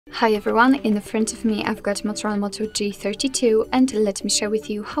Hi everyone, in front of me I've got MOTOROLA Moto G32 and let me share with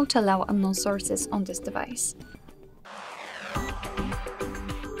you how to allow unknown sources on this device.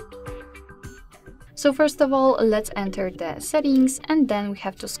 So first of all, let's enter the settings and then we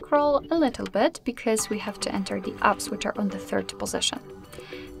have to scroll a little bit because we have to enter the apps which are on the third position.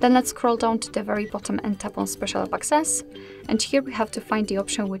 Then let's scroll down to the very bottom and tap on Special App Access. And here we have to find the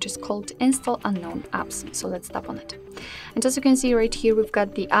option which is called Install Unknown Apps. So let's tap on it. And as you can see right here, we've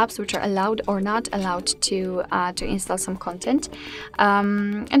got the apps which are allowed or not allowed to install some content.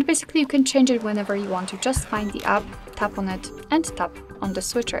 And basically you can change it whenever you want to. Just find the app, tap on it and tap on the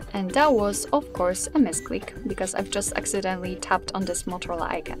switcher. And that was, of course, a misclick because I've just accidentally tapped on this Motorola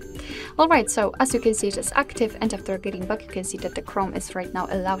icon. Alright, so as you can see, it is active, and after getting back, you can see that the Chrome is right now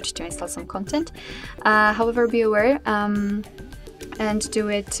allowed to install some content. However, be aware and do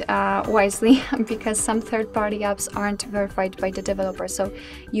it wisely because some third-party apps aren't verified by the developer, so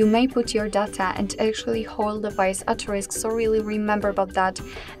you may put your data and actually whole device at risk. So really remember about that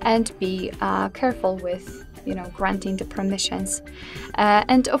and be careful with granting the permissions.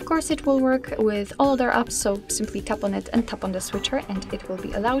 And of course it will work with all other apps, so simply tap on it and tap on the switcher and it will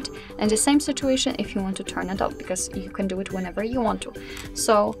be allowed. And the same situation if you want to turn it off, because you can do it whenever you want to.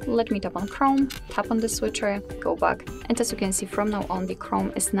 So let me tap on Chrome, tap on the switcher, go back, and as you can see, from now on the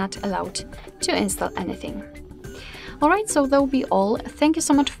Chrome is not allowed to install anything. Alright, so that will be all. Thank you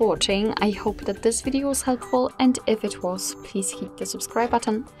so much for watching. I hope that this video was helpful, and if it was, please hit the subscribe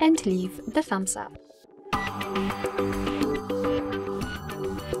button and leave the thumbs up.